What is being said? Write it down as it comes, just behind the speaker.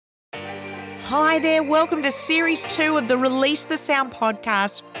Hi there, welcome to Series 2 of the Release the Sound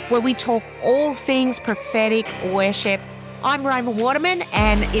podcast, where we talk all things prophetic worship. I'm Roma Waterman,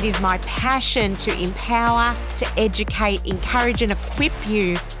 and it is my passion to empower, to educate, encourage and equip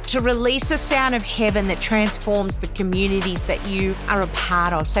you to release a sound of heaven that transforms the communities that you are a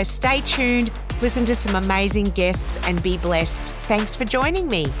part of. So stay tuned, listen to some amazing guests and be blessed. Thanks for joining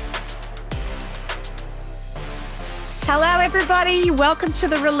me. Hello, everybody. Welcome to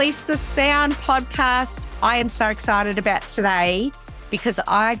the Release the Sound podcast. I am so excited about today because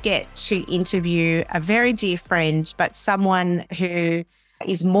I get to interview a very dear friend, but someone who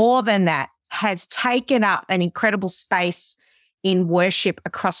is more than that, has taken up an incredible space in worship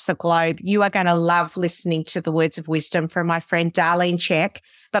across the globe. You are going to love listening to the words of wisdom from my friend Darlene Zschech.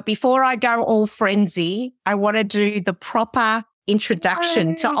 But before I go all frenzy, I want to do the proper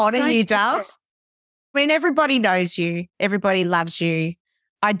introduction to honor you, Darls. I mean, everybody knows you. Everybody loves you.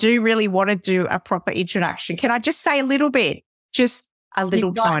 I do really want to do a proper introduction. Can I just say a little bit? Just a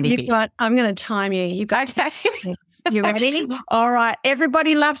little tiny bit. I'm going to time you. You got okay. You ready? All right.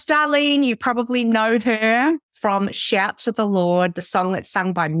 Everybody loves Darlene. You probably know her from Shout to the Lord, the song that's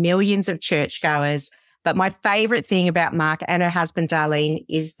sung by millions of churchgoers. But my favorite thing about Mark and her husband, Darlene,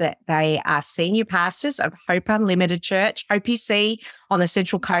 is that they are senior pastors of Hope Unlimited Church, OPC, on the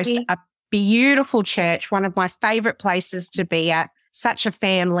Central Coast, a beautiful church, one of my favorite places to be at, such a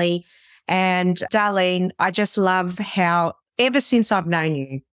family. And Darlene, I just love how ever since I've known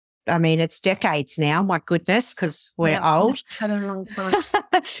you, I mean, it's decades now, my goodness, because we're old.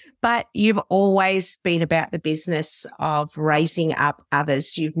 But you've always been about the business of raising up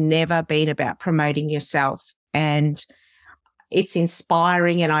others. You've never been about promoting yourself. And it's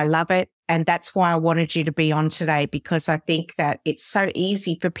inspiring and I love it. And that's why I wanted you to be on today, because I think that it's so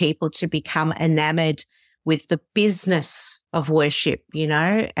easy for people to become enamored with the business of worship, you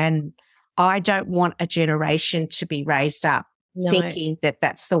know, and I don't want a generation to be raised up thinking that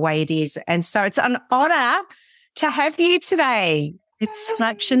that's the way it is. And so it's an honor to have you today. It's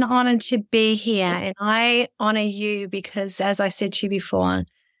such an honor to be here. And I honor you because, as I said to you before,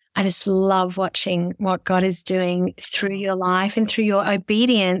 I just love watching what God is doing through your life and through your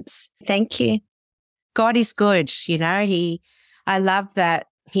obedience. Thank you. God is good. You know, I love that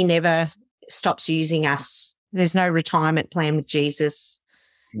he never stops using us. There's no retirement plan with Jesus.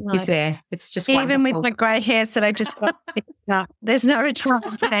 No. Is there? It's just even wonderful. With my grey hairs that I just got. There's no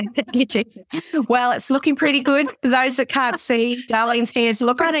retirement plan. Jesus. Well, it's looking pretty good. For those that can't see, Darlene's hair's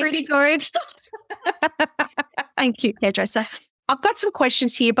looking pretty good. Thank you, hairdresser. I've got some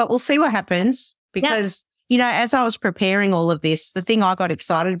questions here, but we'll see what happens because, you know, as I was preparing all of this, the thing I got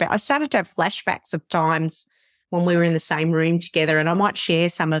excited about, I started to have flashbacks of times when we were in the same room together, and I might share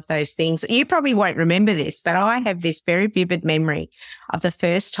some of those things. You probably won't remember this, but I have this very vivid memory of the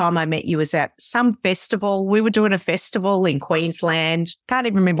first time I met you was at some festival. We were doing a festival in Queensland. Can't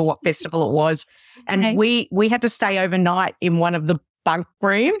even remember what festival it was. And we had to stay overnight in one of the bunk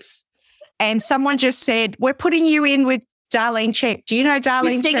rooms, and someone just said, "We're putting you in with Darlene Zschech." Do you know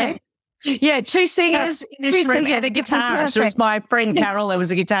Darlene Zschech? Yeah, two singers in this room and a guitarist. It was my friend Carol who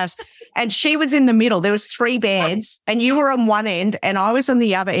was a guitarist. And she was in the middle. There was three bands and you were on one end and I was on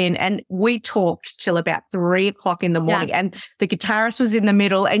the other end, and we talked till about 3 o'clock in the morning and the guitarist was in the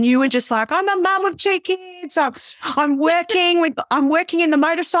middle and you were just like, "I'm a mum of 2 kids. I'm working in the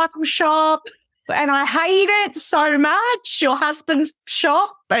motorcycle shop. And I hate it so much, your husband's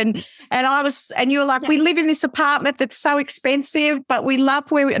shop." And you were like, "We live in this apartment that's so expensive, but we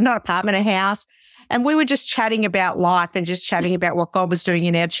love not apartment, a house." And we were just chatting about life and just chatting about what God was doing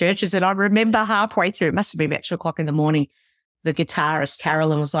in our churches. And I remember halfway through, it must have been about 2 o'clock in the morning, the guitarist,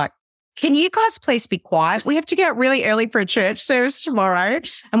 Carolyn, was like, "Can you guys please be quiet? We have to get up really early for a church service tomorrow."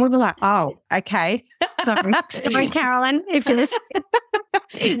 And we were like, "Oh, okay." Sorry, Carolyn, if you're listening.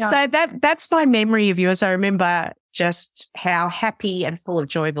 So that's my memory of you, as I remember just how happy and full of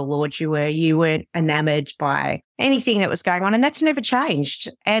joy of the Lord you were. You weren't enamored by anything that was going on, and that's never changed.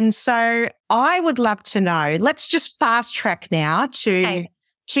 And so I would love to know, let's just fast track now to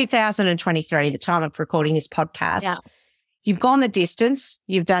 2023, the time of recording this podcast. Yeah. You've gone the distance.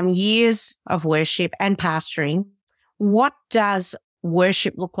 You've done years of worship and pastoring. What does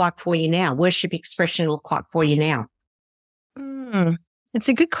worship look like for you now? Worship expression look like for you now? It's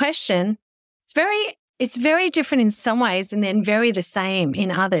a good question. It's very different in some ways and then very the same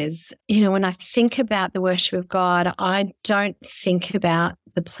in others. You know, when I think about the worship of God, I don't think about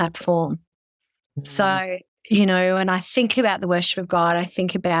the platform. So, you know, when I think about the worship of God, I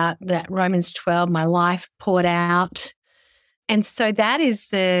think about that Romans 12, my life poured out. And so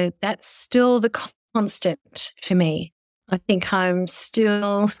that's still the constant for me. I think I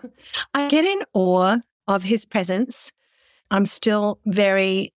get in awe of his presence. I'm still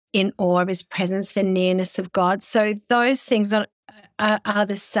very in awe of his presence, the nearness of God. So those things are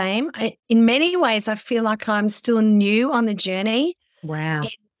the same. In many ways, I feel like I'm still new on the journey. Wow.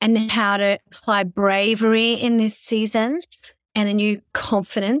 And how to apply bravery in this season and a new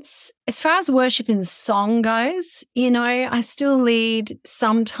confidence. As far as worship and song goes, I still lead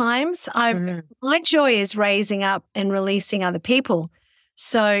sometimes. My joy is raising up and releasing other people.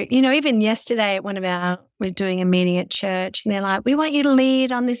 So, even yesterday we're doing a meeting at church and they're like, we want you to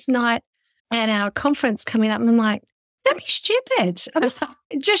lead on this night at our conference coming up. And I'm like, that'd be stupid.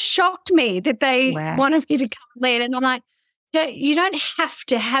 It just shocked me that they wanted me to come lead. And I'm like, you don't have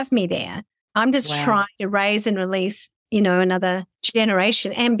to have me there. I'm just trying to raise and release, another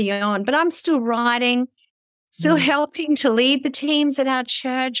generation and beyond. But I'm still writing, still helping to lead the teams at our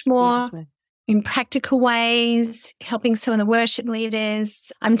church more in practical ways, helping some of the worship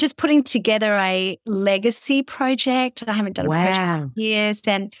leaders. I'm just putting together a legacy project. I haven't done a project in years,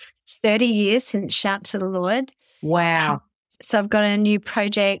 and it's 30 years since Shout to the Lord. Wow. So I've got a new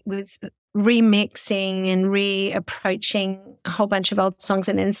project with remixing and reapproaching a whole bunch of old songs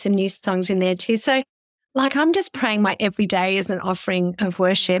and then some new songs in there too. So I'm just praying my every day as an offering of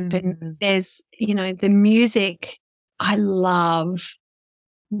worship. And there's, the music. I love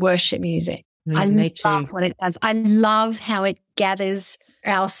worship music. I love what it does. I love how it gathers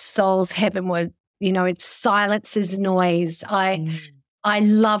our souls heavenward. It silences noise. I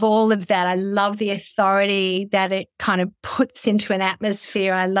love all of that. I love the authority that it kind of puts into an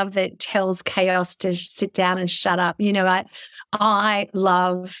atmosphere. I love that it tells chaos to sit down and shut up. I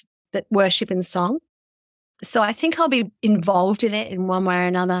love that worship and song. So I think I'll be involved in it in one way or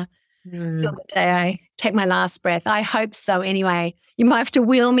another till the day I take my last breath. I hope so anyway. You might have to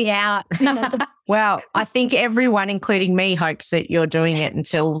wheel me out. Well, I think everyone, including me, hopes that you're doing it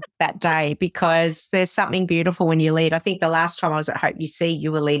until that day, because there's something beautiful when you lead. I think the last time I was at Hope You See,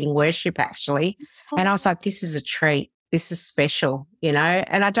 you were leading worship actually. And I was like, this is a treat. This is special, And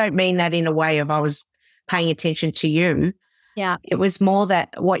I don't mean that in a way of I was paying attention to you. Yeah. It was more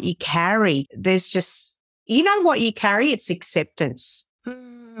that what you carry, there's just, what you carry? It's acceptance.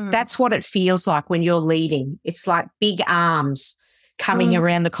 That's what it feels like when you're leading. It's like big arms coming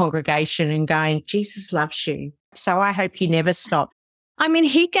around the congregation and going, Jesus loves you. So I hope you never stop. I mean,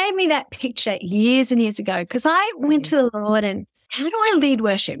 he gave me that picture years and years ago because I went to the Lord and how do I lead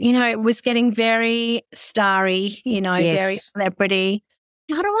worship? It was getting very starry, very celebrity.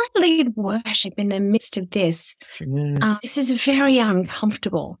 How do I lead worship in the midst of this? This is very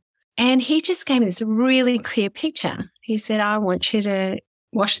uncomfortable. And he just gave me this really clear picture. He said, I want you to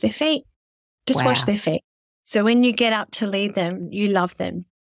wash their feet. Just wash their feet. So when you get up to lead them, you love them.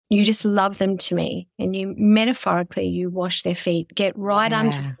 You just love them to me. And you metaphorically, you wash their feet. Get right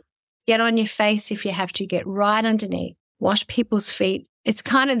under. Get on your face if you have to. Get right underneath. Wash people's feet. It's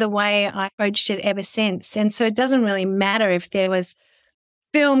kind of the way I approached it ever since. And so it doesn't really matter if there was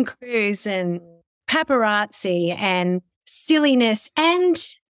film crews and paparazzi and silliness and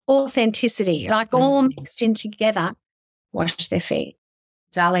authenticity, all mixed in together. Wash their feet.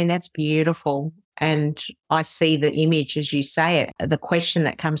 Darlene, that's beautiful. And I see the image as you say it. The question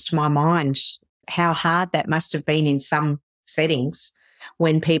that comes to my mind, how hard that must have been in some settings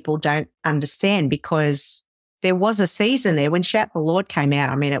when people don't understand, because there was a season there when Shout the Lord came out.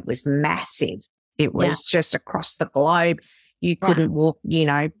 I mean, it was massive. It was just across the globe. You couldn't walk,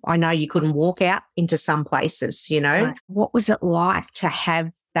 I know you couldn't walk out into some places, Right. What was it like to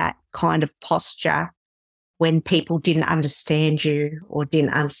have that kind of posture when people didn't understand you or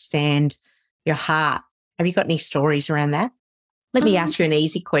didn't understand your heart? Have you got any stories around that? Let me ask you an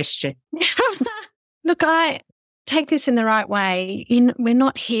easy question. Look, I take this in the right way. We're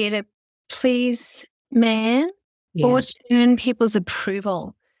not here to please man or to earn people's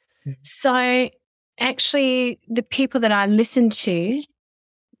approval. So actually the people that I listen to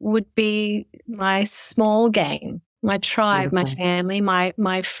would be my small gang, my tribe, my family,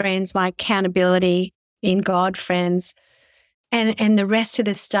 my friends, my accountability in God friends. And the rest of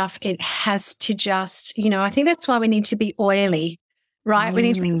the stuff, it has to just, I think that's why we need to be oily, right? We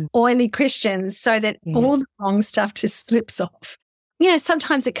need to be oily Christians so that all the wrong stuff just slips off.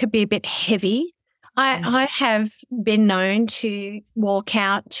 Sometimes it could be a bit heavy. I have been known to walk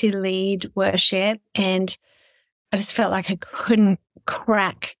out to lead worship and I just felt like I couldn't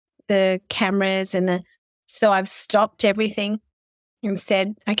crack the cameras so I've stopped everything and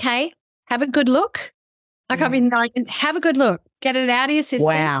said, okay, have a good look. I've been known, have a good look. Get it out of your system.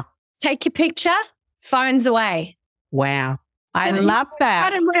 Wow. Take your picture, phones away. Wow. I love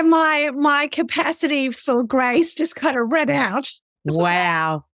that. Kind of where my capacity for grace just kind of ran out.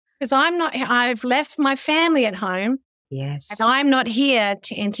 Wow. Because I've left my family at home. Yes. And I'm not here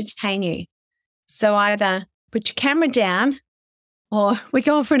to entertain you. So either put your camera down or we're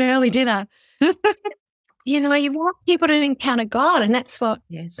going for an early dinner. You want people to encounter God, and that's what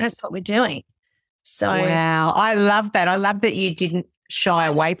we're doing. So wow. I love that. I love that you didn't shy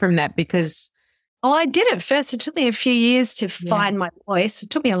away from that because I did it first. It took me a few years to find my voice. It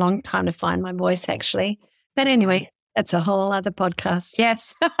took me a long time to find my voice, actually. But anyway, that's a whole other podcast.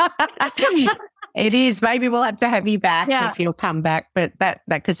 Yes. It is. Maybe we'll have to have you back if you'll come back. But that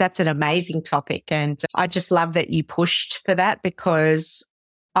because that's an amazing topic. And I just love that you pushed for that because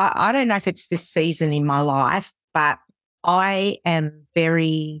I don't know if it's this season in my life, but I am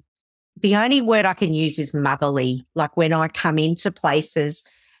the only word I can use is motherly. Like when I come into places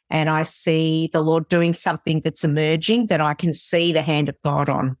and I see the Lord doing something that's emerging that I can see the hand of God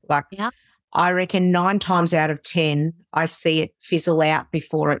on. Like I reckon 9 times out of 10, I see it fizzle out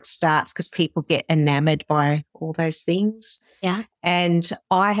before it starts because people get enamored by all those things. Yeah. And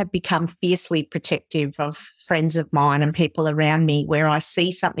I have become fiercely protective of friends of mine and people around me where I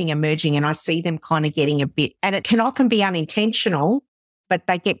see something emerging and I see them kind of getting a bit, and it can often be unintentional, but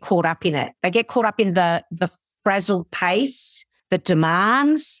they get caught up in it. They get caught up in the frazzled pace, the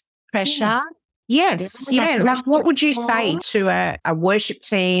demands, pressure. Yes. Yeah. Like what would you say to a worship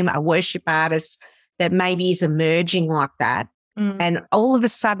team, a worship artist that maybe is emerging like that? And all of a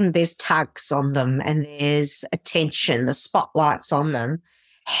sudden there's tugs on them and there's attention, the spotlight's on them.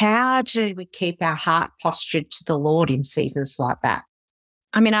 How do we keep our heart postured to the Lord in seasons like that?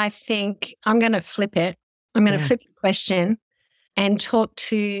 I mean, I think I'm going to flip it. I'm going to flip the question and talk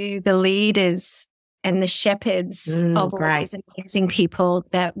to the leaders and the shepherds of all these amazing people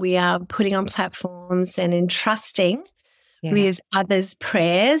that we are putting on platforms and entrusting with others'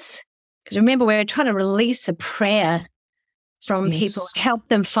 prayers. Because remember, we're trying to release a prayer from people, help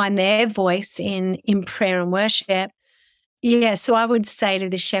them find their voice in prayer and worship. Yeah, so I would say to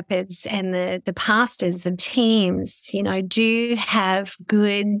the shepherds and the pastors and teams, do have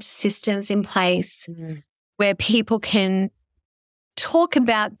good systems in place where people can talk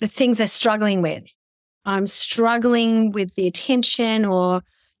about the things they're struggling with. I'm struggling with the attention, or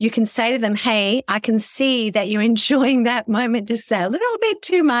you can say to them, hey, I can see that you're enjoying that moment just a little bit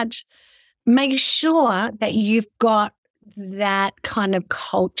too much. Make sure that you've got that kind of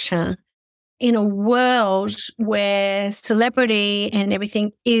culture in a world where celebrity and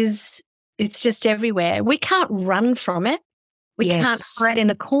everything it's just everywhere. We can't run from it. We can't hide in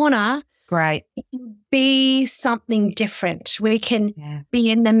a corner. Great. Be something different. We can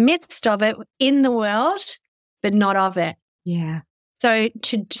be in the midst of it, in the world, but not of it. Yeah. So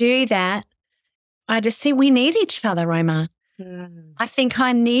to do that, I just see we need each other, Roma. I think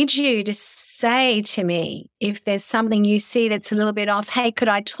I need you to say to me if there's something you see that's a little bit off, hey, could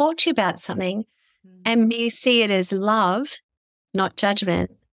I talk to you about something? And me see it as love, not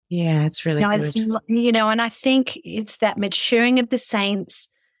judgment. Yeah, it's really good. And I think it's that maturing of the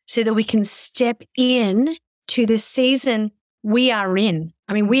saints so that we can step in to the season we are in.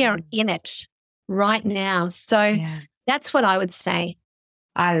 I mean, we are in it right now. So that's what I would say.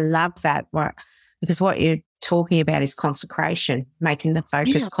 I love that because what you're talking about is consecration, making the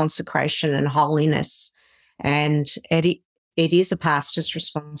focus consecration and holiness. And it is a pastor's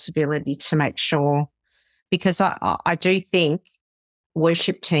responsibility to make sure, because I do think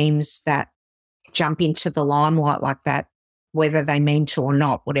worship teams that jump into the limelight like that, whether they mean to or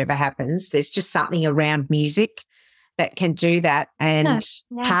not, whatever happens, there's just something around music that can do that. And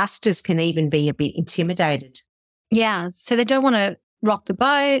pastors can even be a bit intimidated. Yeah. So they don't want to rock the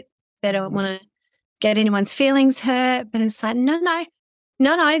boat. They don't want to get anyone's feelings hurt. But it's like, no.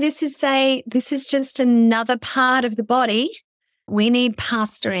 This is just another part of the body. We need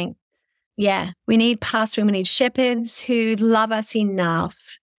pastoring. Yeah. We need pastoring. We need shepherds who love us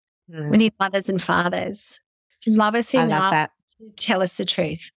enough. We need mothers and fathers who love us enough to tell us the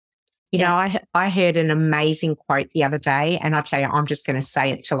truth. You know, I heard an amazing quote the other day, and I tell you, I'm just going to say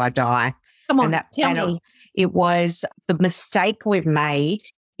it till I die. Come on, tell me. It was, the mistake we've made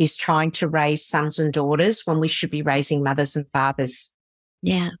is trying to raise sons and daughters when we should be raising mothers and fathers.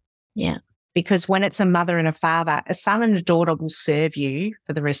 Yeah. Because when it's a mother and a father, a son and a daughter will serve you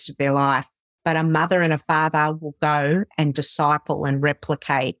for the rest of their life, but a mother and a father will go and disciple and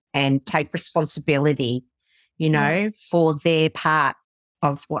replicate and take responsibility, for their part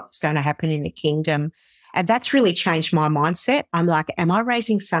of what's going to happen in the kingdom. And that's really changed my mindset. I'm like, am I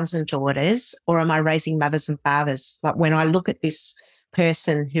raising sons and daughters, or am I raising mothers and fathers? Like when I look at this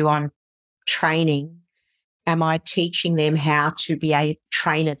person who I'm training, am I teaching them how to be a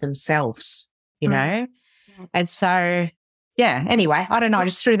trainer themselves, you know? And so, yeah, anyway, I don't know. I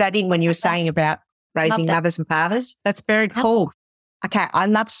just threw that in when you were saying about raising mothers and fathers. That's very cool. Okay, I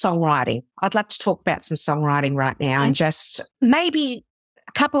love songwriting. I'd love to talk about some songwriting right now and just maybe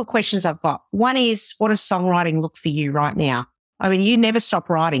a couple of questions I've got. One is, what does songwriting look for you right now? I mean, you never stop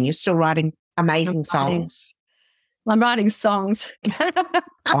writing. You're still writing amazing songs. Well, I'm writing songs.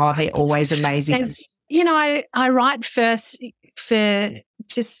 Oh, they're always amazing. You know, I write first for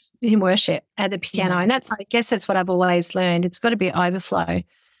just in worship at the piano. And I guess that's what I've always learned. It's got to be overflow.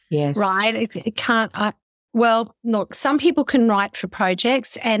 Yes. Right? It can't, well, look, some people can write for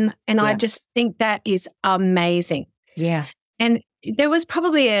projects and I just think that is amazing. Yeah. And there was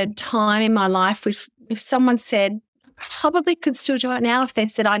probably a time in my life if someone said, I probably could still do it now. If they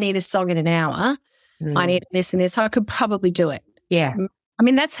said, I need a song in an hour, I need this and this, I could probably do it. Yeah. I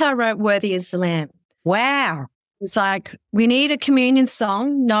mean, that's how I wrote Worthy is the Lamb. Wow. It's like, we need a communion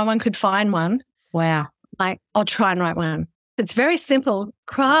song. No one could find one. Wow. Like, I'll try and write one. It's very simple.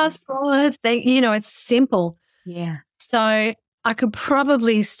 Crosswords, it's simple. Yeah. So I could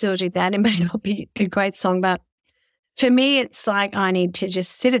probably still do that. It may not be a great song, but for me, it's like I need to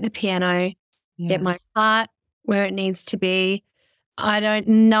just sit at the piano, get my heart where it needs to be. I don't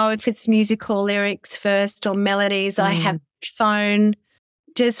know if it's musical lyrics first or melodies. I have a phone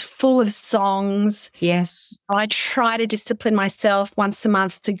just full of songs. Yes. I try to discipline myself once a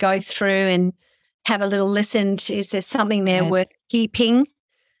month to go through and have a little listen to, is there something there worth keeping?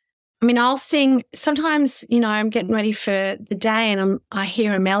 I mean, I'll sing sometimes, I'm getting ready for the day and I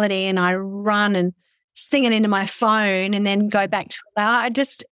hear a melody and I run and sing it into my phone and then go back to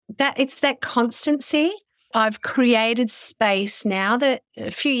it. It's that constancy. I've created space now that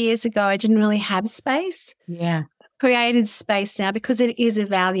a few years ago I didn't really have space. Yeah. Created space now because it is a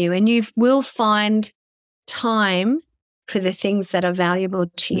value and you will find time for the things that are valuable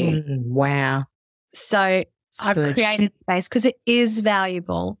to you. Wow. So I've created space because it is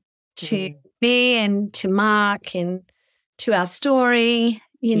valuable to me and to Mark and to our story,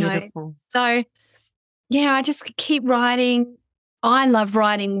 Beautiful. So, yeah, I just keep writing. I love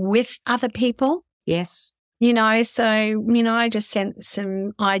writing with other people. Yes. So, I just sent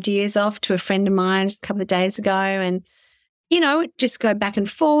some ideas off to a friend of mine just a couple of days ago and, just go back and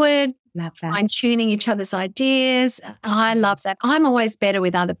forward. Love that. Fine-tuning each other's ideas. I love that. I'm always better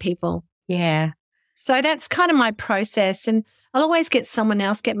with other people. Yeah. So that's kind of my process. And I'll always get someone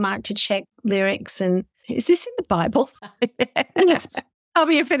else, get Mark to check lyrics. And is this in the Bible? Yes. Tell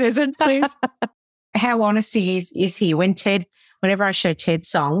me if it isn't, please. How honest he is he. Whenever I show Ted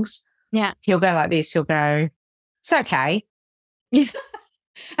songs, he'll go like this. He'll go, it's okay. Yeah.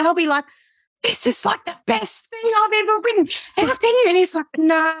 And I'll be like, this is like the best thing I've ever written. And he's like,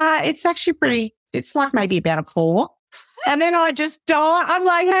 nah, it's actually it's like maybe about a 4. And then I just die. I'm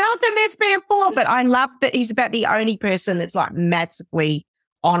like, how can this be a 4? But I love that he's about the only person that's like massively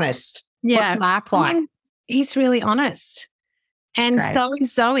honest. Yeah. What's Mark like? He's really honest. And so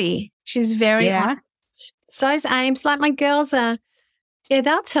is Zoe. She's very honest. So is Ames. Like my girls are,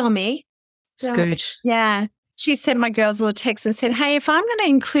 they'll tell me. It's good. Yeah. She sent my girls a little text and said, hey, if I'm going to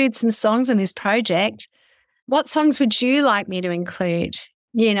include some songs on this project, what songs would you like me to include?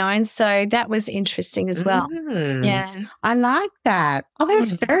 And so that was interesting as well. Yeah. I like that. Oh,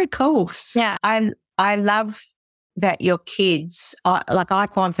 that's very cool. Yeah. I love that your kids, I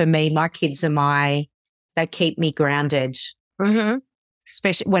find for me, my kids they keep me grounded,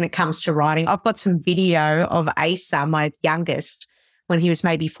 especially when it comes to writing. I've got some video of Asa, my youngest, when he was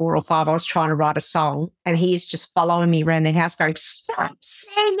maybe 4 or 5, I was trying to write a song and he is just following me around the house going, stop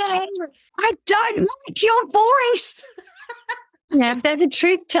singing. I don't like your voice. Yeah, they're the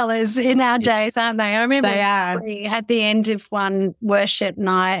truth tellers in our days, aren't they? I remember they are. At the end of one worship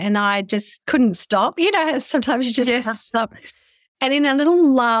night and I just couldn't stop. Sometimes you just can't stop. And in a little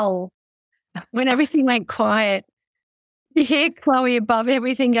lull, when everything went quiet, you hear Chloe above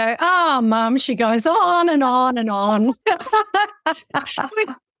everything go, oh, Mum, she goes on and on and on.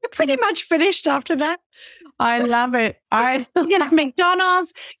 We're pretty much finished after that. I love it.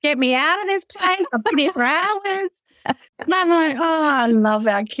 McDonald's, get me out of this place. I've been here for hours. And I'm like, I love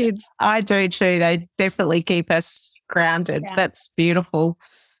our kids. I do too. They definitely keep us grounded. Yeah. That's beautiful.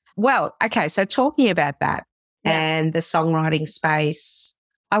 Well, okay, so talking about that and the songwriting space,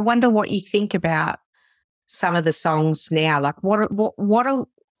 I wonder what you think about some of the songs now. Like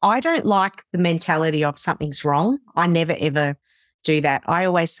I don't like the mentality of something's wrong. I never, ever do that. I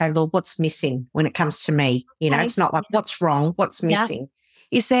always say, Lord, what's missing when it comes to me? It's not like what's wrong, what's missing.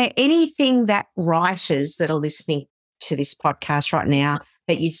 Yeah. Is there anything that writers that are listening to this podcast right now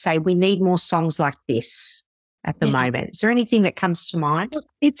that you'd say we need more songs like this? at the moment? Is there anything that comes to mind?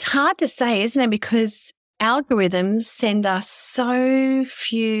 It's hard to say, isn't it? Because algorithms send us so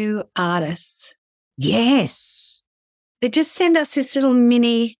few artists. Yes. They just send us this little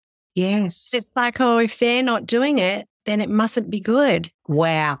mini. Yes. It's like, oh, if they're not doing it, then it mustn't be good.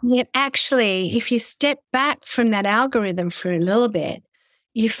 Wow. Yet actually, if you step back from that algorithm for a little bit,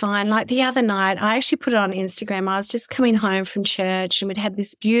 you find, like the other night, I actually put it on Instagram. I was just coming home from church and we'd had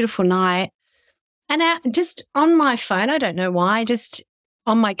this beautiful night. And just on my phone, I don't know why, just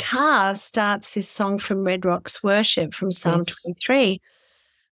on my car starts this song from Red Rocks Worship from Psalm 23.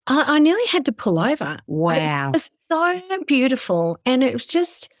 I nearly had to pull over. Wow. It was so beautiful. And it was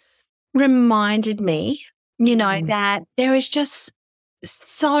just reminded me, that there is just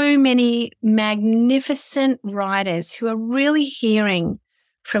so many magnificent writers who are really hearing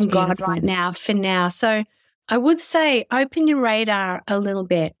from God right now for now. So I would say open your radar a little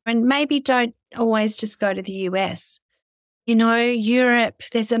bit and maybe don't always just go to the US. Europe,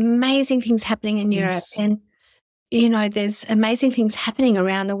 there's amazing things happening in Europe and, there's amazing things happening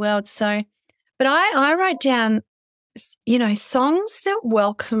around the world. So, but I wrote down, songs that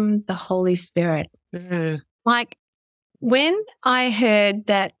welcome the Holy Spirit. Mm-hmm. Like when I heard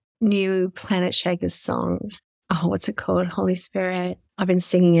that new Planet Shakers song, what's it called? Holy Spirit. I've been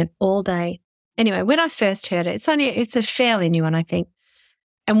singing it all day. Anyway, when I first heard it, it's a fairly new one, I think.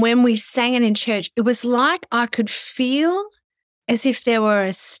 And when we sang it in church, it was like I could feel as if there were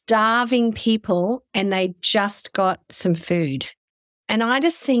a starving people and they just got some food. And I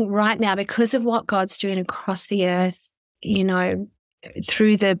just think right now, because of what God's doing across the earth,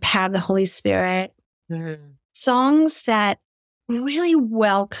 through the power of the Holy Spirit, songs that really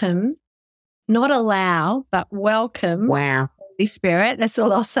welcome, not allow, but welcome. Wow. Holy Spirit. That's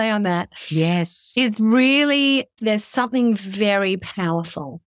all I'll say on that. Yes. There's something very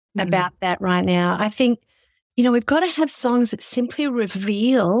powerful about that right now. I think, we've got to have songs that simply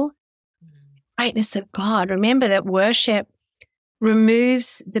reveal the greatness of God. Remember that worship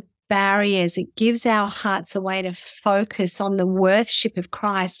removes the barriers. It gives our hearts a way to focus on the worship of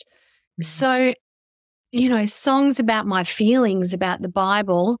Christ. So, songs about my feelings about the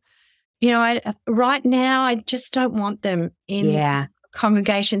Bible, right now I just don't want them in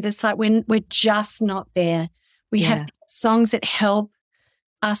congregations. It's like when we're just not there. We have songs that help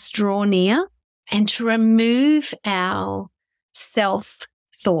us draw near and to remove our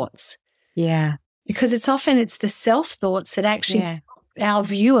self-thoughts. Yeah. Because it's the self-thoughts that actually our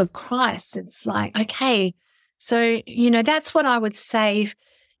view of Christ. It's like, okay, so, that's what I would say.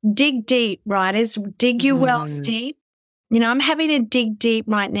 Dig deep, writers. Dig your wells deep. I'm happy to dig deep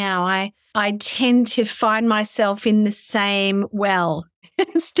right now. I tend to find myself in the same well.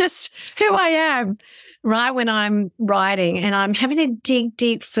 It's just who I am, right, when I'm writing. And I'm having to dig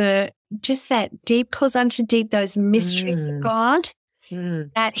deep for just that deep calls unto deep, those mysteries of God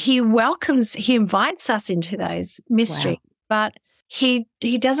that He welcomes, He invites us into those mysteries. But He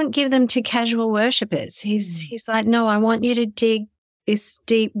doesn't give them to casual worshippers. He's like, no, I want you to dig this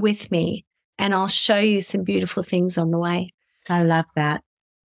deep with me and I'll show you some beautiful things on the way. I love that.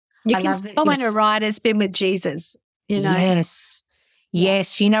 You can tell when a writer's been with Jesus, Yes.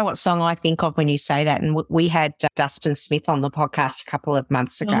 Yes. You know what song I think of when you say that? And we had Dustin Smith on the podcast a couple of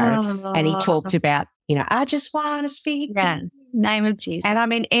months ago and he talked about, I just want to speak. Yeah. Name of Jesus. And I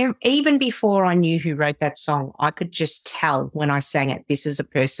mean, even before I knew who wrote that song, I could just tell when I sang it, this is a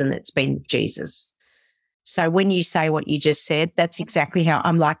person that's been with Jesus. So when you say what you just said, that's exactly how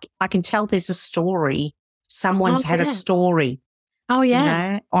I'm like, I can tell there's a story. Someone's had a story. Oh,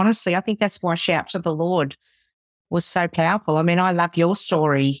 yeah. Honestly, I think that's why Shout to the Lord was so powerful. I mean, I love your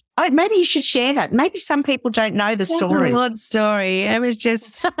story. Oh, maybe you should share that. Maybe some people don't know the story. The Lord's story. It was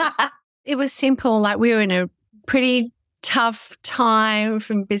just, it was simple. Like we were in a pretty tough time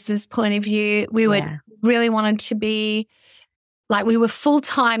from business point of view. We really wanted to be like, we were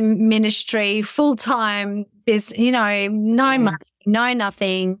full-time ministry, full-time business, no money, no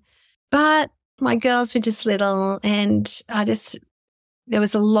nothing. But my girls were just little and there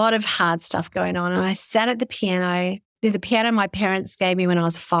was a lot of hard stuff going on. And I sat at the piano my parents gave me when I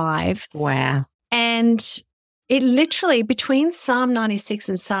was 5. Wow. And it literally, between Psalm 96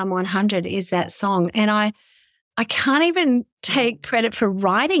 and Psalm 100 is that song. And I can't even take credit for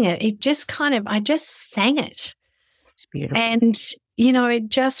writing it. It just I just sang it. It's beautiful. And,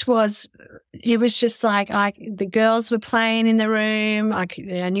 it was just like the girls were playing in the room. I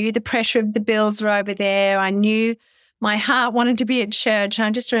knew the pressure of the bills were over there. I knew my heart wanted to be at church. And I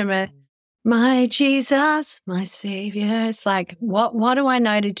just remember, my Jesus, my Savior. It's like, what do I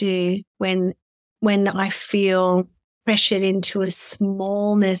know to do when I feel pressured into a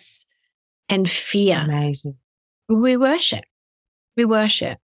smallness and fear? Amazing. We worship. We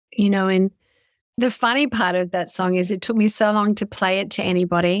worship, and the funny part of that song is it took me so long to play it to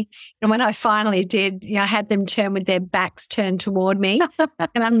anybody. And when I finally did, I had them turn with their backs turned toward me.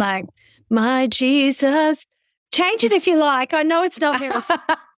 And I'm like, my Jesus, change it if you like. I know it's not very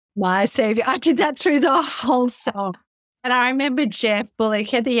my Savior. I did that through the whole song. And I remember Jeff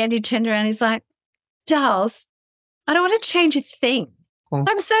Bullock at the end, he turned around, he's like, Darls, I don't want to change a thing. Oh.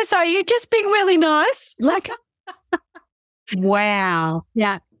 I'm so sorry. You're just being really nice. Like, wow.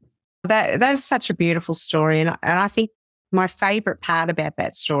 Yeah. That's such a beautiful story. And I think my favorite part about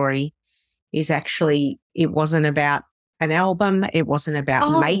that story is actually it wasn't about an album. It wasn't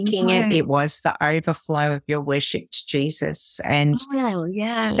about making it. It was the overflow of your worship to Jesus. And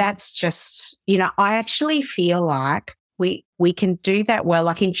that's just, I actually feel like we can do that well.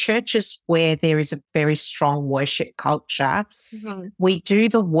 Like in churches where there is a very strong worship culture, we do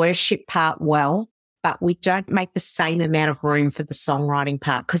the worship part well, but we don't make the same amount of room for the songwriting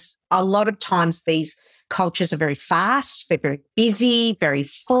part, because a lot of times these cultures are very fast, they're very busy, very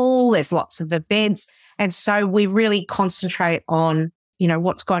full, there's lots of events. And so we really concentrate on,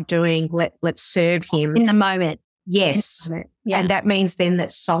 what's God doing? Let's serve him. In the moment. Yes. In the moment. Yeah. And that means then that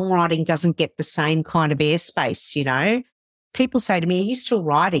songwriting doesn't get the same kind of airspace, People say to me, are you still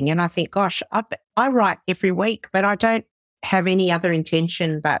writing? And I think, gosh, I write every week, but I don't have any other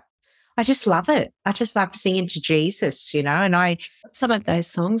intention, but I just love it. I just love singing to Jesus, and some of those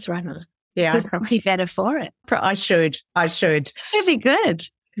songs, right now. Yeah. I'm probably better for it. I should. It'd be good.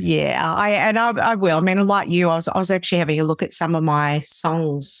 Yeah. I will. I mean, like you, I was actually having a look at some of my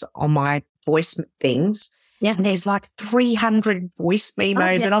songs on my voice things. Yeah. And there's like 300 voice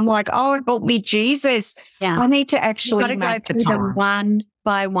memos. And I'm like, help me, Jesus. Yeah. I need to actually make the time. Them one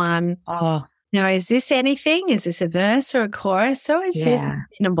by one. Oh. Is this anything? Is this a verse or a chorus? Or is this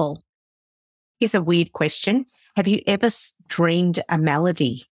minimal? Here's a weird question. Have you ever dreamed a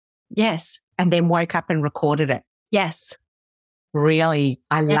melody? Yes. And then woke up and recorded it? Yes. Really?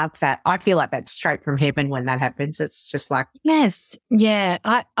 I love that. I feel like that's straight from heaven when that happens. It's just like. Yes. Yeah.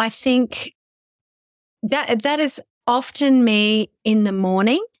 I think that is often me in the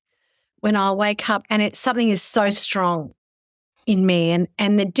morning when I wake up and something is so strong in me.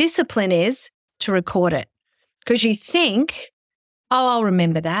 And the discipline is to record it, because you think, I'll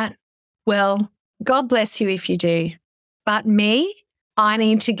remember that. Well, God bless you if you do. But me, I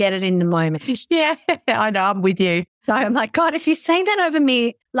need to get it in the moment. Yeah, I know. I'm with you. So I'm like, God, if you sang that over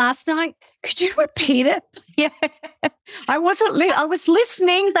me last night, could you repeat it? Yeah. I was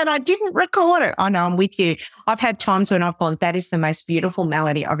listening, but I didn't record it. I know, I'm with you. I've had times when I've gone, that is the most beautiful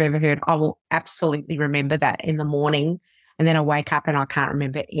melody I've ever heard. I will absolutely remember that in the morning. And then I wake up and I can't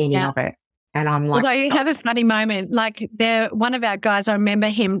remember any of it. And I'm like. Although you have a funny moment, like one of our guys, I remember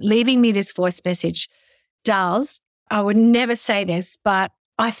him leaving me this voice message. Darls, I would never say this, but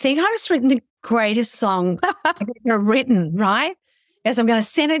I think I just written the greatest song I've ever written, right? As I'm going to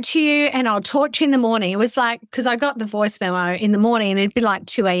send it to you and I'll talk to you in the morning. It was like, because I got the voice memo in the morning and it'd be like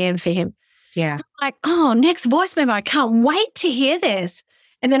 2 a.m. for him. Yeah. So I'm like, next voice memo. I can't wait to hear this.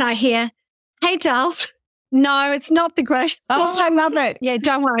 And then I hear, hey, Darls. No, it's not the greatest. Oh, I love it. Yeah,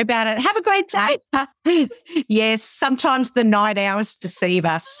 don't worry about it. Have a great day. Yes, sometimes the night hours deceive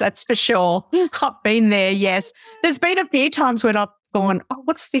us. That's for sure. I've been there, yes. There's been a few times when I've gone,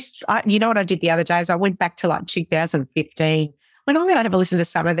 what's this? You know what I did the other day is I went back to like 2015. When I'm going to have a listen to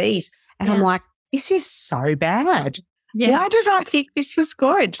some of these. And I'm like, this is so bad. Yeah. Why did I think this was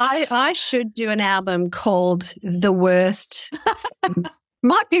good? I should do an album called The Worst.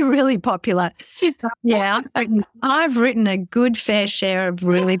 Might be really popular. Yeah, I've written a good fair share of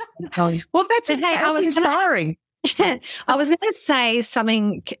really. Well, that's inspiring. I was going to say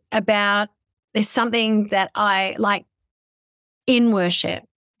something about there's something that I like in worship,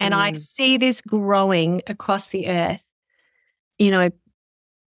 and I see this growing across the earth.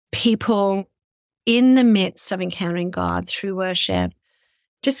 People in the midst of encountering God through worship,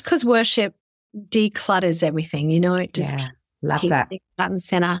 just because worship declutters everything, it just. Yeah. Love that. Front and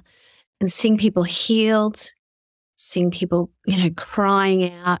center, and seeing people healed, seeing people,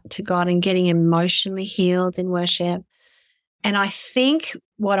 crying out to God and getting emotionally healed in worship. And I think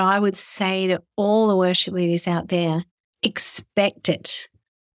what I would say to all the worship leaders out there, expect it.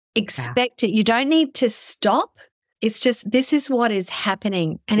 Expect it. You don't need to stop. It's just, this is what is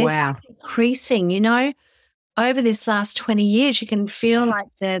happening. And it's increasing, over this last 20 years, you can feel like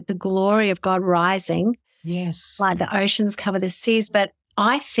the glory of God rising. Yes. Like the oceans cover the seas. But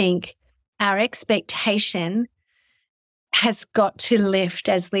I think our expectation has got to lift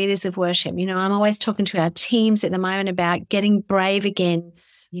as leaders of worship. I'm always talking to our teams at the moment about getting brave again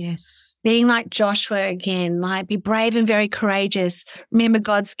Yes. Being like Joshua again, like be brave and very courageous. Remember,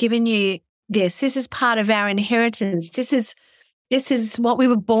 God's given you this. This is part of our inheritance. This is what we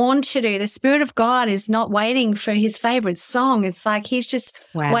were born to do. The Spirit of God is not waiting for his favorite song. It's like he's just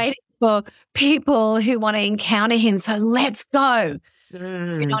waiting for people who want to encounter him. So let's go.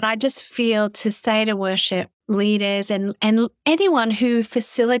 And I just feel to say to worship leaders and anyone who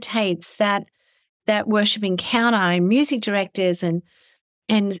facilitates that worship encounter, and music directors and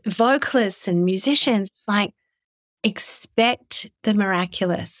vocalists and musicians, it's like, expect the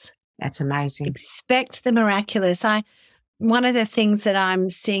miraculous. That's amazing. Expect the miraculous. One of the things that I'm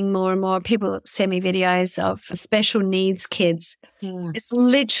seeing more and more, people send me videos of special needs kids. It's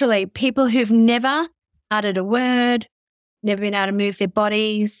literally people who've never uttered a word, never been able to move their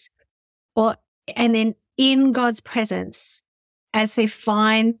bodies, and then in God's presence, as they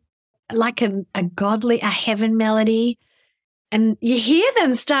find like a heaven melody, and you hear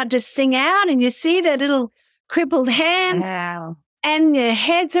them start to sing out, and you see their little crippled hands, and their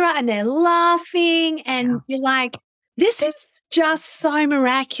heads are up, and they're laughing, and you're like, this is just so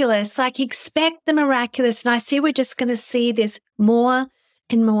miraculous. Like, expect the miraculous. And I see we're just going to see this more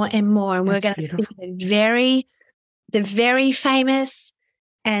and more and more, and we're going to see the very famous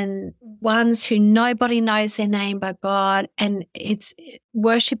and ones who nobody knows their name but God. And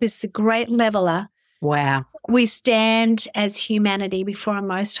worship is the great leveler. Wow. We stand as humanity before a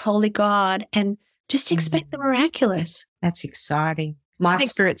most holy God, and just expect the miraculous. That's exciting. My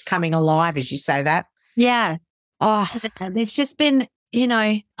spirit's coming alive as you say that. Yeah. Oh, it's just been,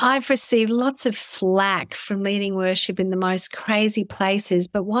 I've received lots of flack from leading worship in the most crazy places.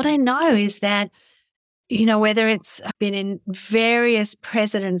 But what I know is that, whether it's been in various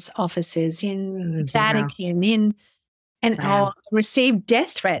presidents' offices, in Vatican, I'll receive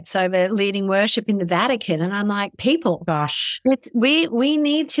death threats over leading worship in the Vatican. And I'm like, people, we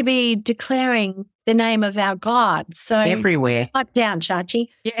need to be declaring the name of our God. So everywhere. Pipe down, Chachi.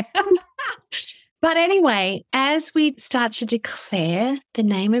 Yeah. But anyway, as we start to declare the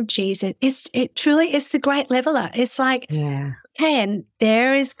name of Jesus, it truly is the great leveler. It's like, okay, and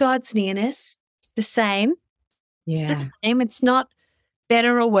there is God's nearness. It's the same. It's the same. It's not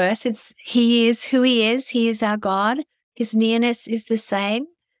better or worse. He is who he is. He is our God. His nearness is the same.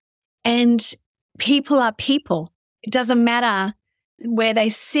 And people are people. It doesn't matter where they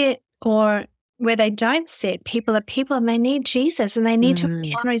sit or where they don't sit. People are people, and they need Jesus, and they need to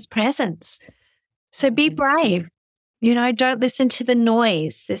encounter his presence. So be brave. Don't listen to the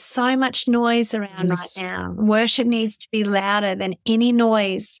noise. There's so much noise around right now. Worship needs to be louder than any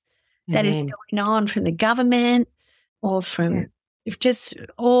noise that is going on from the government or from just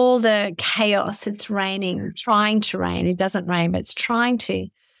all the chaos that's trying to rain. It doesn't rain, but it's trying to.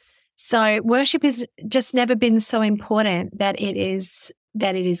 So worship has just never been so important, that it is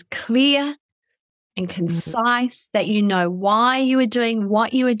clear and concise, that you know why you are doing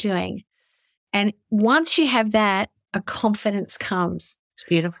what you are doing. And once you have that, a confidence comes. It's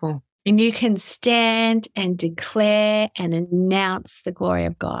beautiful. And you can stand and declare and announce the glory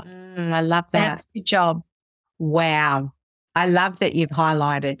of God. I love that. That's your job. Wow. I love that you've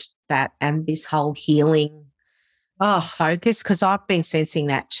highlighted that and this whole healing focus, because I've been sensing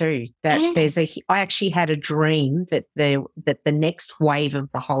that too, that I actually had a dream that the next wave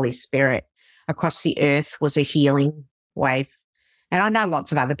of the Holy Spirit across the earth was a healing wave. And I know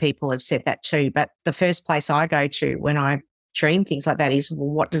lots of other people have said that too, but the first place I go to when I dream things like that is, well,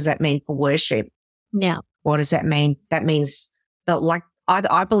 what does that mean for worship? Yeah. What does that mean? That means that, like,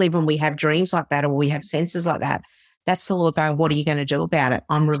 I believe when we have dreams like that or we have senses like that, that's the Lord going, what are you going to do about it?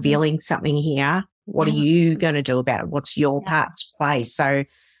 I'm revealing something here. What are you going to do about it? What's your part to play? So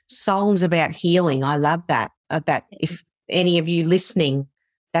songs about healing, I love that. That if any of you listening,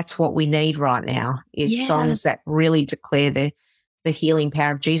 that's what we need right now, is songs that really declare the healing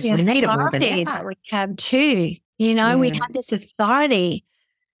power of Jesus. We need it more than ever. That we have too. We have this authority,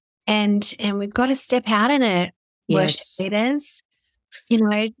 and we've got to step out in it. Worship leaders,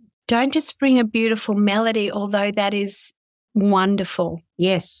 don't just bring a beautiful melody, although that is wonderful.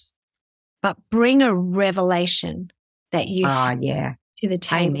 Yes, but bring a revelation that you have to the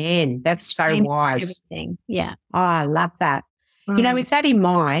table. Amen. That's so wise. Everything. Yeah. Oh, I love that. With that in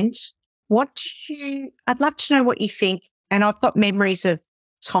mind, I'd love to know what you think. And I've got memories of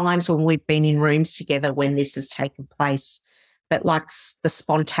times when we've been in rooms together when this has taken place, but like the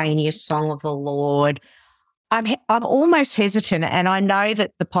spontaneous song of the Lord. I'm almost hesitant, and I know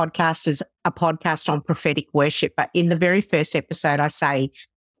that the podcast is a podcast on prophetic worship, but in the very first episode I say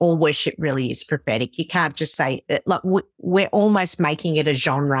all worship really is prophetic. You can't just say it, like we're almost making it a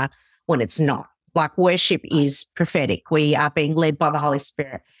genre when it's not. like worship is prophetic. We are being led by the Holy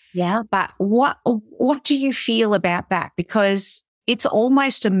Spirit. Yeah. But what do you feel about that? Because it's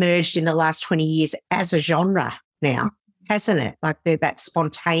almost emerged in the last 20 years as a genre now, hasn't it? Like that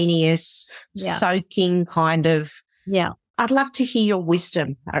spontaneous, soaking kind of. Yeah. I'd love to hear your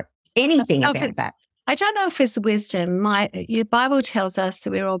wisdom or anything about that. I don't know if it's wisdom. Your Bible tells us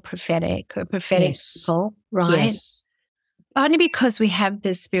that we're all prophetic or prophetic people, right? Yes. Only because we have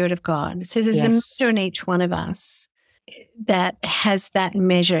the Spirit of God. So there's a measure in each one of us that has that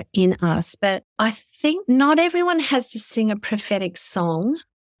measure in us. But I think not everyone has to sing a prophetic song.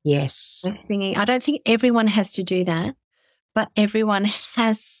 Yes. I don't think everyone has to do that, but everyone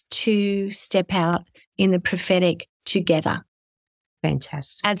has to step out in the prophetic together.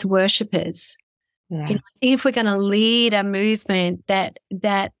 Fantastic. As worshippers. Yeah. You know, I think if we're going to lead a movement that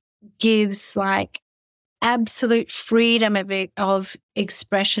gives like absolute freedom of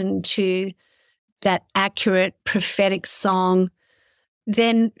expression to that accurate prophetic song,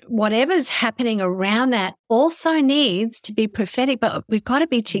 then whatever's happening around that also needs to be prophetic, but we've got to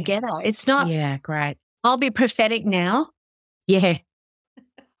be together. It's not, great. I'll be prophetic now. Yeah.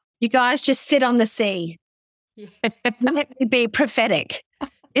 You guys just sit on the sea. Yeah. Let me be prophetic.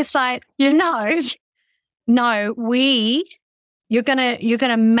 It's like, no, you're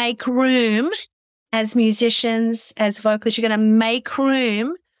gonna make room as musicians, as vocalists, you're gonna make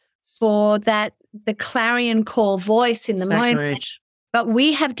room for the clarion call voice in the moment. Good. But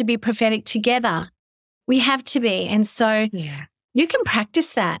we have to be prophetic together. We have to be. And so you can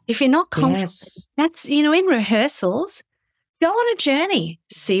practice that. If you're not confident, that's, in rehearsals, go on a journey,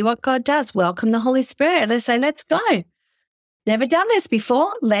 see what God does. Welcome the Holy Spirit. Let's say, let's go. Never done this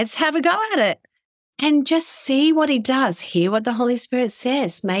before. Let's have a go at it. And just see what he does. Hear what the Holy Spirit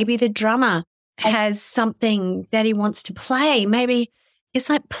says. Maybe the drummer has something that he wants to play. Maybe it's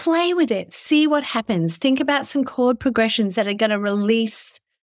like play with it. See what happens. Think about some chord progressions that are going to release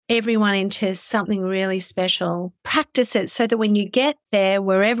everyone into something really special. Practice it so that when you get there,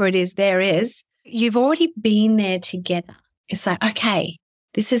 wherever it is there is, you've already been there together. It's like, okay,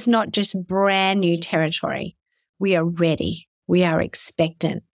 this is not just brand new territory. We are ready. We are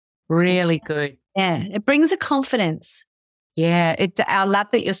expectant. Really good. Yeah, it brings a confidence. Yeah, I love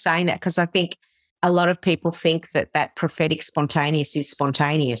that you're saying that, because I think a lot of people think that prophetic spontaneous is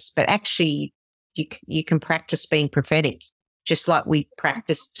spontaneous, but actually you can practice being prophetic just like we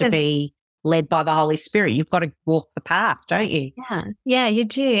practice to be led by the Holy Spirit. You've got to walk the path, don't you? Yeah, you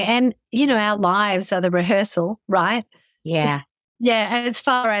do. And, our lives are the rehearsal, right? Yeah. Yeah, as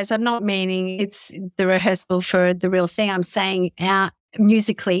far as, I'm not meaning it's the rehearsal for the real thing. I'm saying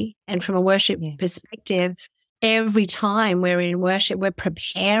musically and from a worship perspective, every time we're in worship, we're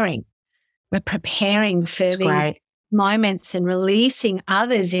preparing. We're preparing for the moments and releasing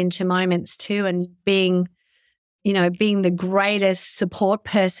others into moments too, and being the greatest support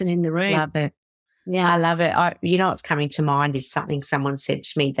person in the room. Love it. Yeah. I love it. What's coming to mind is something someone said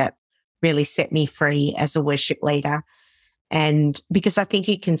to me that really set me free as a worship leader. And because I think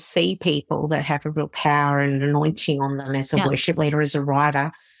you can see people that have a real power and anointing on them as a worship leader, as a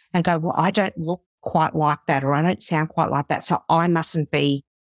writer, and go, well, I don't look quite like that, or I don't sound quite like that, so I mustn't be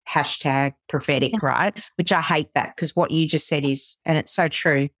 #prophetic, right? Which I hate that, because what you just said is, and it's so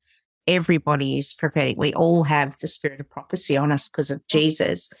true, everybody is prophetic. We all have the spirit of prophecy on us because of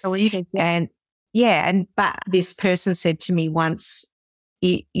Jesus. But this person said to me once,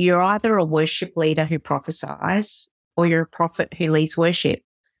 you're either a worship leader who prophesies or you're a prophet who leads worship.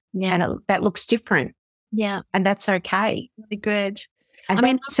 Yeah. And that looks different. Yeah. And that's okay. Really good.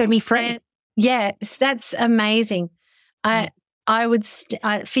 And set me free. Yes, that's amazing. I would,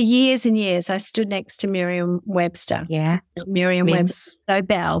 for years and years, I stood next to Merriam-Webster. Yeah. Merriam-Webster, so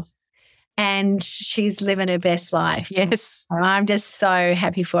Bell. And she's living her best life. Yes. I'm just so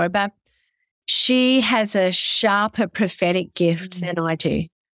happy for her. But she has a sharper prophetic gift than I do.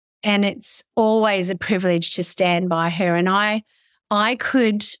 And it's always a privilege to stand by her. And I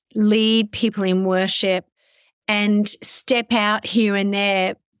could lead people in worship and step out here and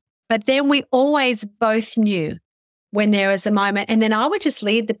there. But then we always both knew when there was a moment. And then I would just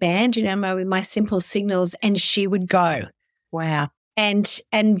lead the band, with my simple signals, and she would go. Wow. And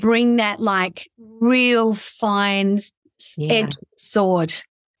bring that like real fine edged sword.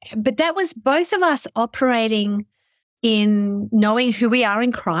 But that was both of us operating in knowing who we are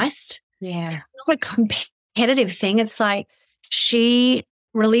in Christ. Yeah. It's not a competitive thing. It's like she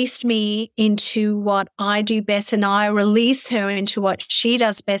released me into what I do best, and I release her into what she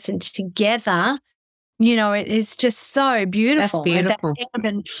does best. And together, it's just so beautiful. That's beautiful. And that ebb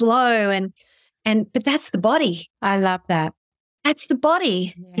and flow. But that's the body. I love that. That's the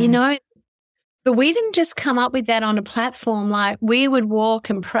body, But we didn't just come up with that on a platform. Like, we would walk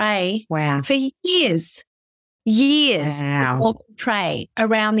and pray Wow. for years. Years. Wow. We'd walk and pray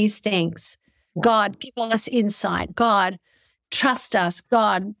around these things. Wow. God, give us insight. God, trust us.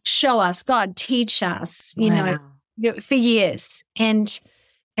 God, show us. God, teach us, for years. And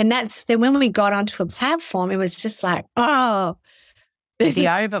that's then when we got onto a platform, it was just like, oh, there's the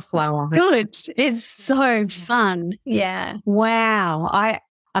overflow of it. Good. It's so fun. Yeah. Wow.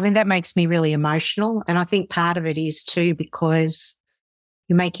 I mean, that makes me really emotional. And I think part of it is too because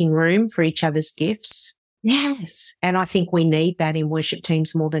you're making room for each other's gifts. Yes. And I think we need that in worship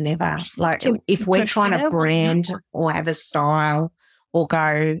teams more than ever. Like if we're trying to brand or have a style or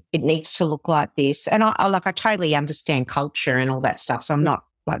go, it needs to look like this. And I totally understand culture and all that stuff. So I'm not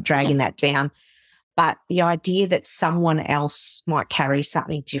like dragging that down. But the idea that someone else might carry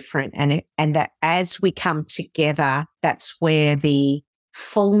something different and that as we come together, that's where the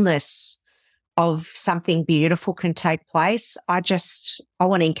fullness of something beautiful can take place. I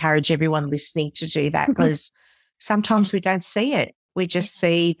want to encourage everyone listening to do that because sometimes we don't see it. We just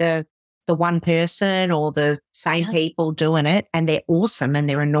see the one person or the same people doing it and they're awesome and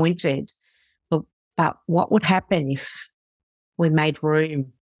they're anointed. But what would happen if we made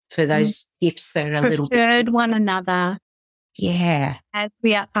room for those gifts that are a little bit preferred one another? Yeah. As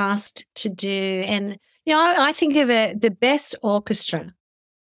we are asked to do. And, I think of the best orchestra.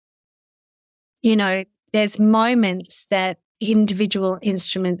 There's moments that individual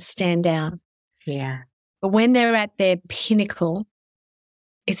instruments stand out. Yeah. But when they're at their pinnacle,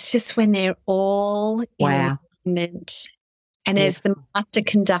 it's just when they're all in alignment. And there's the master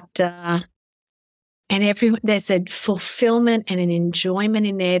conductor and there's a fulfillment and an enjoyment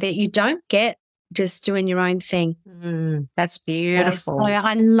in there that you don't get just doing your own thing. That's beautiful. So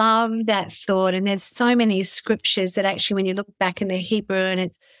I love that thought. And there's so many scriptures that actually when you look back in the Hebrew and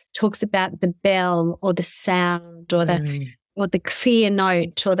it talks about the bell or the sound or the clear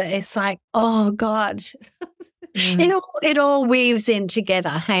note it's like, oh God, it all weaves in together.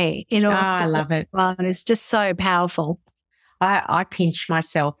 Hey, I love it. It's just so powerful. I pinch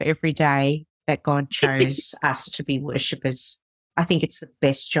myself every day that God chose us to be worshippers. I think it's the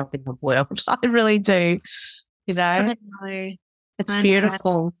best job in the world. I really do. I know. It's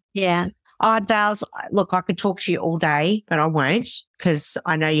beautiful. Yeah. Oh, Dales, look, I could talk to you all day, but I won't because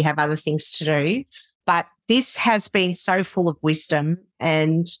I know you have other things to do. But this has been so full of wisdom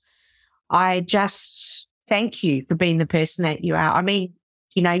and I just thank you for being the person that you are. I mean,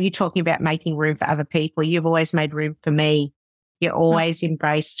 you're talking about making room for other people. You've always made room for me. You always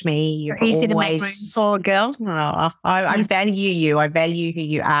embraced me. You're easy to make room for, girl. Oh, I value you. I value who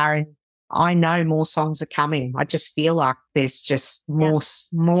you are. And I know more songs are coming. I just feel like there's just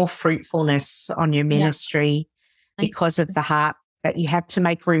more fruitfulness on your ministry because of the heart that you have to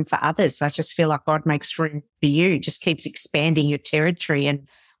make room for others. I just feel like God makes room for you, just keeps expanding your territory. And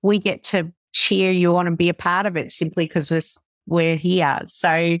we get to cheer you on and be a part of it simply because we're here.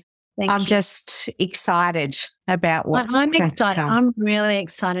 So I'm just excited about what's going to come. I'm really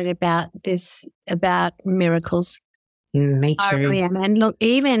excited about this, about miracles. Me too. I really am. And look,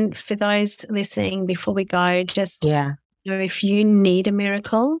 even for those listening, before we go, just if you need a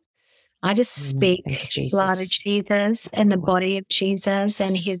miracle, I just speak blood of Jesus and the body of Jesus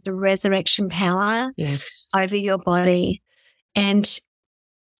and his resurrection power over your body. And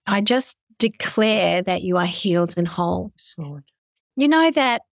I just declare that you are healed and whole. Lord. You know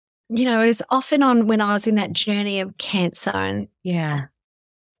that, it was often on when I was in that journey of cancer and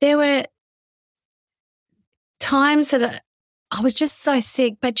there were times that I was just so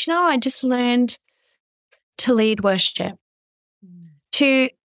sick, but I just learned to lead worship, to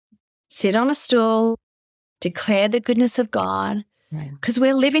sit on a stool, declare the goodness of God, because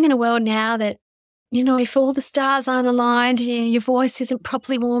we're living in a world now that, if all the stars aren't aligned, your voice isn't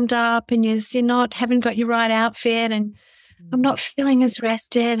properly warmed up and haven't got your right outfit and I'm not feeling as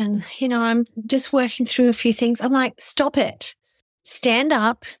rested and, I'm just working through a few things. I'm like, stop it. Stand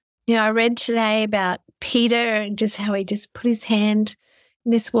up. I read today about Peter and just how he just put his hand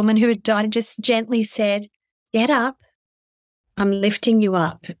on this woman who had died and just gently said, get up. I'm lifting you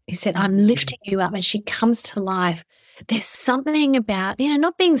up. He said, I'm lifting you up. And she comes to life. There's something about,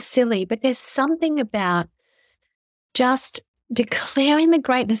 not being silly, but there's something about just declaring the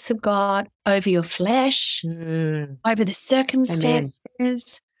greatness of God over your flesh, over the circumstances. Amen.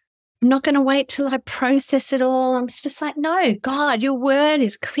 I'm not going to wait till I process it all. I'm just like, no, God, your word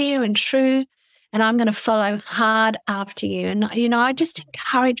is clear and true, and I'm going to follow hard after you. And, I just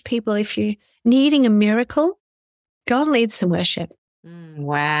encourage people, if you're needing a miracle, go and lead some worship.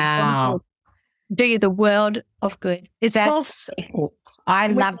 Wow. Do the world of good. It's I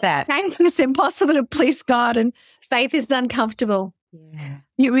love that. It's impossible to please God, and faith is uncomfortable. Yeah.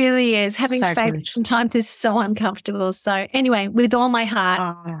 It really is. Having So faith good. sometimes is so uncomfortable. So anyway, with all my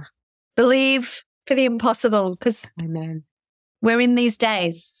heart, believe for the impossible, because Amen. we're in these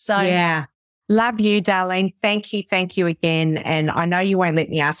days. So yeah. Love you, Darlene. Thank you again. And I know you won't let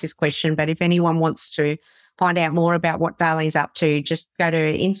me ask this question, but if anyone wants to find out more about what Darlene's up to, just go to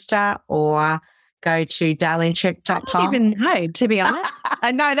Insta or go to darlenechurch.com. I don't even know, to be honest.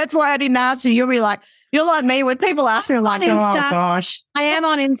 I know, that's why I didn't ask you. You'll be like, you're like me when people ask me, I'm like, oh gosh. I am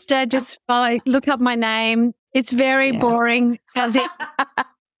on Insta. Just look up my name. It's very boring.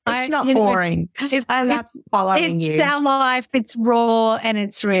 It's not boring. I love following you. It's our life. It's raw and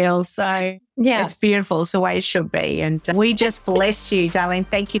it's real. So, yeah. It's beautiful. It's the way it should be. And we just bless you, Darlene.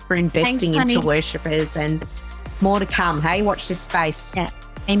 Thank you for investing into worshippers, and more to come. Hey, watch this space. Yeah.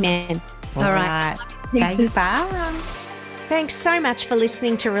 Amen. All right. Thanks. Bye. Thanks so much for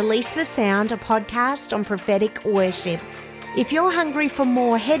listening to Release the Sound, a podcast on prophetic worship. If you're hungry for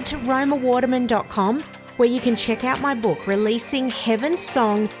more, head to romawaterman.com, where you can check out my book, Releasing Heaven's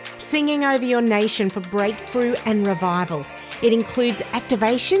Song, Singing Over Your Nation for Breakthrough and Revival. It includes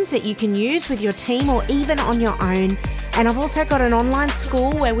activations that you can use with your team or even on your own. And I've also got an online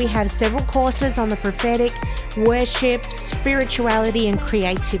school where we have several courses on the prophetic, worship, spirituality, and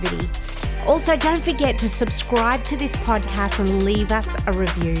creativity. Also, don't forget to subscribe to this podcast and leave us a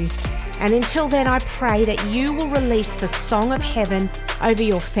review. And until then, I pray that you will release the song of heaven over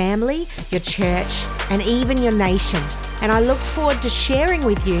your family, your church, and even your nation. And I look forward to sharing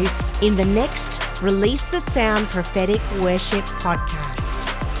with you in the next Release the Sound Prophetic Worship podcast.